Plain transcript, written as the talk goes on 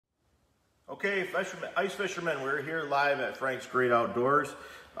Okay, ice fishermen, we're here live at Frank's Great Outdoors.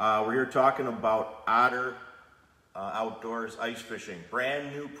 We're here talking about Otter outdoors ice fishing.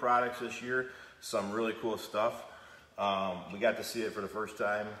 Brand new products this year, some really cool stuff. We got to see it for the first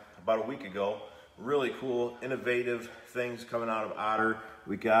time about a week ago. Really cool, innovative things coming out of Otter.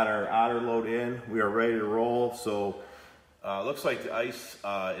 We got our Otter load in. We are ready to roll. So looks like the ice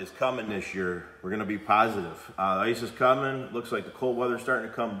is coming this year. We're going to be positive. The ice is coming. Looks like the cold weather's starting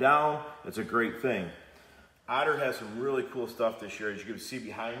to come down. It's a great thing. Otter has some really cool stuff this year. As you can see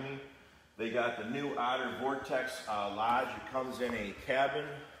behind me, they got the new Otter Vortex lodge. It comes in a cabin,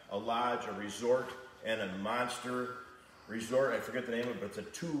 a lodge, a resort, and a monster resort. I forget the name of it, but it's a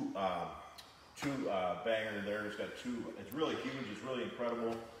two banger there. It's got two. It's really huge. It's really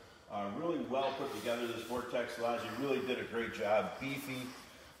incredible. Really well put together, this Vortex lodge. You really did a great job. Beefy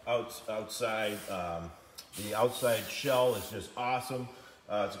outside. The outside shell is just awesome.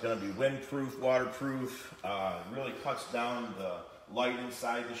 It's going to be windproof, waterproof. Really cuts down the light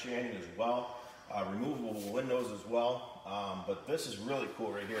inside the shanty as well. Removable windows as well. But this is really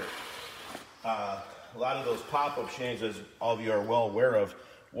cool right here. A lot of those pop-up shanties, as all of you are well aware of,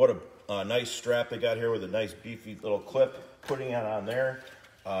 what a nice strap they got here with a nice beefy little clip. Putting it on there.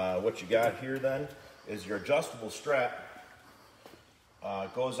 What you got here then is your adjustable strap.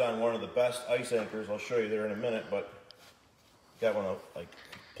 Goes on one of the best ice anchors. I'll show you there in a minute, but got one of like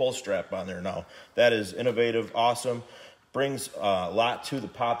pull strap on there now. That is innovative, awesome. Brings a lot to the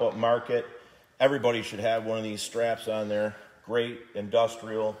pop-up market. Everybody should have one of these straps on there. Great,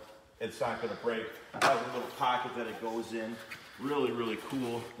 industrial. It's not going to break. It has a little pocket that it goes in. Really, really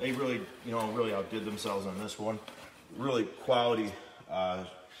cool. They really, really outdid themselves on this one. Really quality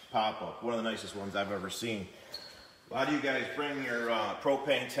pop-up. One of the nicest ones I've ever seen. A lot of you guys bring your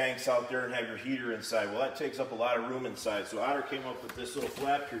propane tanks out there and have your heater inside. Well, that takes up a lot of room inside. So Otter came up with this little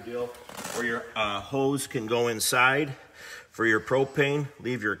flap here deal where your hose can go inside for your propane.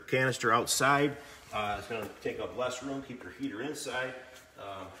 Leave your canister outside. It's going to take up less room. Keep your heater inside.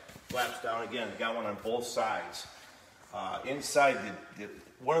 Flaps down again. Got one on both sides. Inside,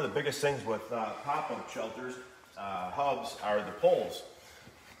 one of the biggest things with pop-up shelters, hubs, are the poles.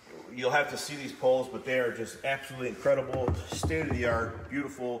 You'll have to see these poles, but they are just absolutely incredible, state-of-the-art,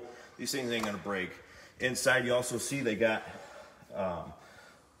 beautiful. These things ain't gonna break. Inside, you also see they got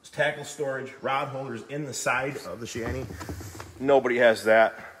tackle storage, rod holders in the side of the shanty. Nobody has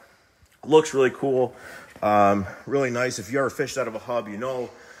that. Looks really cool, really nice. If you ever fished out of a hub, you know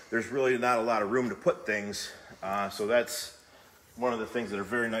there's really not a lot of room to put things. So that's one of the things that are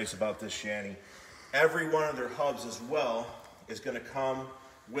very nice about this shanty. Every one of their hubs as well is gonna come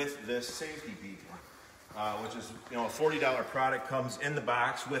with this safety beacon, which is a $40 product. Comes in the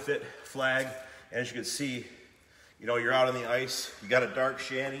box with it, flag. As you can see, you're out on the ice. You got a dark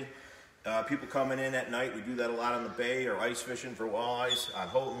shanty. People coming in at night. We do that a lot on the bay or ice fishing for walleyes on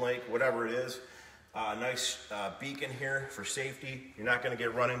Houghton Lake, whatever it is. Nice beacon here for safety. You're not going to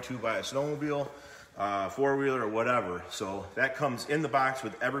get run into by a snowmobile, four-wheeler, or whatever. So that comes in the box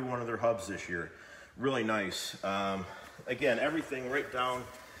with every one of their hubs this year. Really nice. Again, everything right down.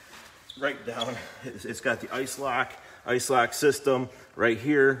 It's got the ice lock system right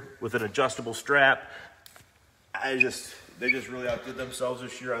here with an adjustable strap. They just really outdid themselves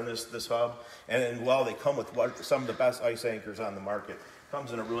this year on this hub. And well, they come with some of the best ice anchors on the market.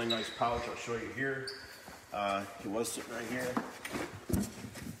 Comes in a really nice pouch. I'll show you here. It was sitting right here.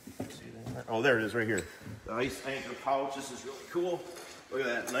 See that? Oh, there it is right here. The ice anchor pouch. This is really cool. Look at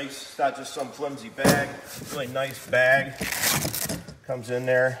that, nice, it's not just some flimsy bag, really nice bag. Comes in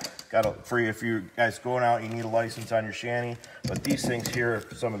there, for you if you guys going out, you need a license on your shanty. But these things here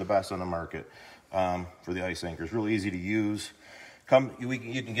are some of the best on the market for the ice anchors. Really easy to use. You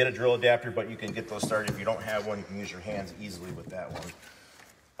can get a drill adapter, but you can get those started. If you don't have one, you can use your hands easily with that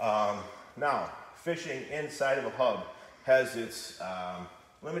one. Now, fishing inside of a hub has its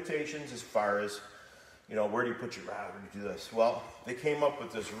limitations as far as where do you put your rod? Where do you do this? Well, they came up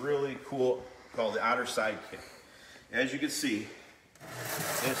with this really cool, called the Otter Sidekick. As you can see,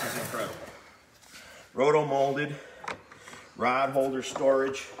 this is incredible. Roto-molded, rod holder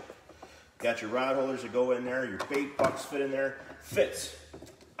storage. Got your rod holders that go in there. Your bait bucks fit in there. Fits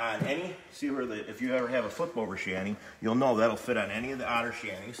on any, if you ever have a flip-over shanty, you'll know that'll fit on any of the Otter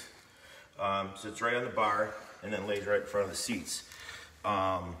shanties. Sits right on the bar and then lays right in front of the seats.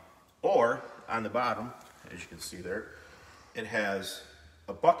 Or on the bottom, as you can see there, it has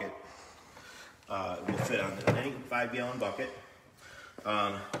a bucket. It will fit on any 5-gallon bucket.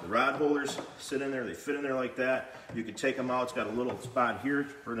 The rod holders sit in there. They fit in there like that. You can take them out. It's got a little spot here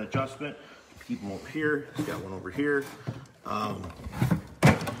for an adjustment. Keep them up here. It's got one over here.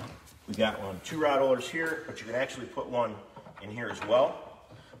 We got 2 rod holders here, but you can actually put one in here as well.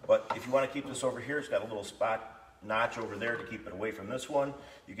 But if you want to keep this over here, it's got a little spot notch over there to keep it away from this one.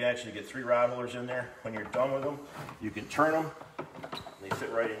 You can actually get 3 rod holders in there. When you're done with them, you can turn them. They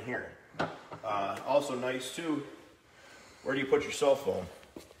fit right in here. Also nice too, where do you put your cell phone?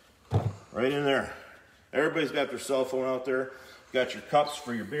 Right in there. Everybody's got their cell phone out there. You got your cups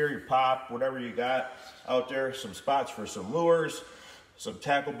for your beer, your pop, whatever you got out there. Some spots for some lures, some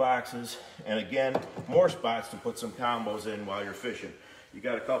tackle boxes, and again, more spots to put some combos in while you're fishing. You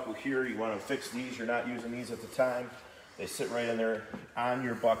got a couple here, you want to fix these, you're not using these at the time. They sit right in there on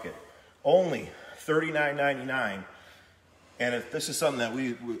your bucket. Only $39.99. And if this is something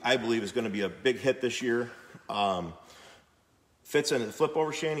that I believe is going to be a big hit this year, fits into the flip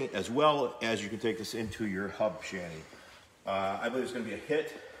over shanty, as well as you can take this into your hub shanty. I believe it's going to be a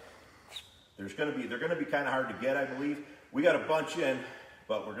hit. They're going to be kind of hard to get, I believe. We got a bunch in,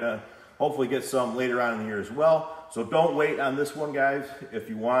 but we're going to hopefully get some later on in the year as well. So don't wait on this one, guys, if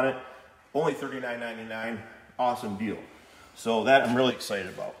you want it. Only $39.99, awesome deal. So that I'm really excited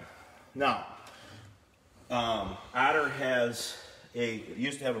about. Now, Otter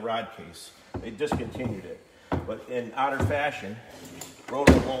used to have a rod case. They discontinued it. But in Otter fashion,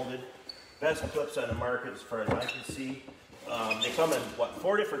 roto molded, best clips on the market as far as I can see. They come in,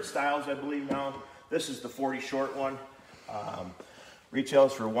 4 different styles, I believe now. This is the 40 short one.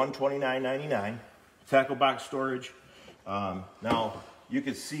 Retails for $129.99. Tackle box storage. Now, you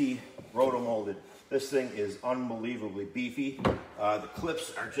can see roto molded. This thing is unbelievably beefy. The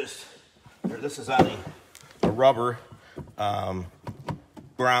clips are just, this is on a rubber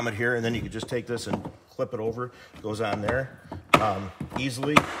grommet here, and then you can just take this and clip it over. It goes on there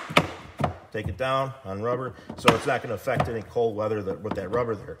easily. Take it down on rubber, so it's not going to affect any cold weather with that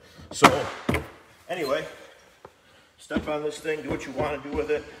rubber there. So anyway, step on this thing, do what you want to do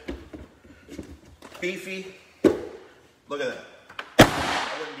with it. Beefy. Look at that. I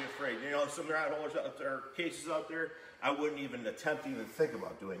wouldn't be afraid. You know, some rod holders out there, cases out there, I wouldn't even attempt to even think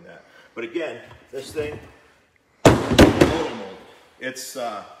about doing that. But again, this thing, roto molded. It's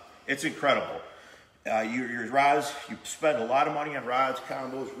incredible. Your rods, you spend a lot of money on rods,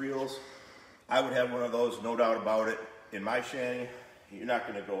 combos, reels. I would have one of those, no doubt about it, in my shanty. You're not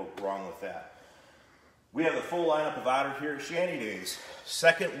going to go wrong with that. We have the full lineup of Otter here. Shanty Days,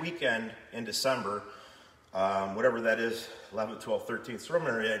 second weekend in December, whatever that is, 11th, 12th, 13th,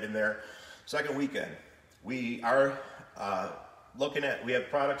 somewhere right in there. Second weekend. We are we have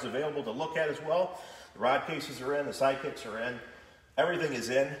products available to look at as well. The rod cases are in, the sidekicks are in. Everything is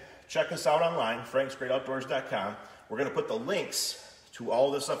in. Check us out online, franksgreatoutdoors.com. We're going to put the links to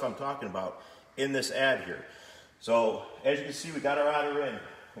all this stuff I'm talking about in this ad here. So, as you can see, we got our Otter in.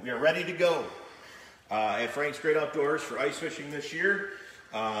 We are ready to go at Frank's Great Outdoors for ice fishing this year.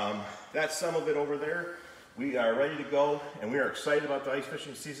 That's some of it over there. We are ready to go, and we are excited about the ice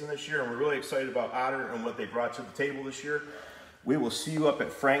fishing season this year, and we're really excited about Otter and what they brought to the table this year. We will see you up at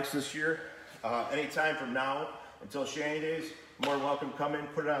Frank's this year. Anytime from now until Shanty Days, more than welcome. Come in,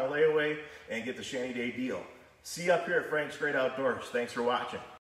 put it on a layaway, and get the Shanty Day deal. See you up here at Frank's Great Outdoors. Thanks for watching.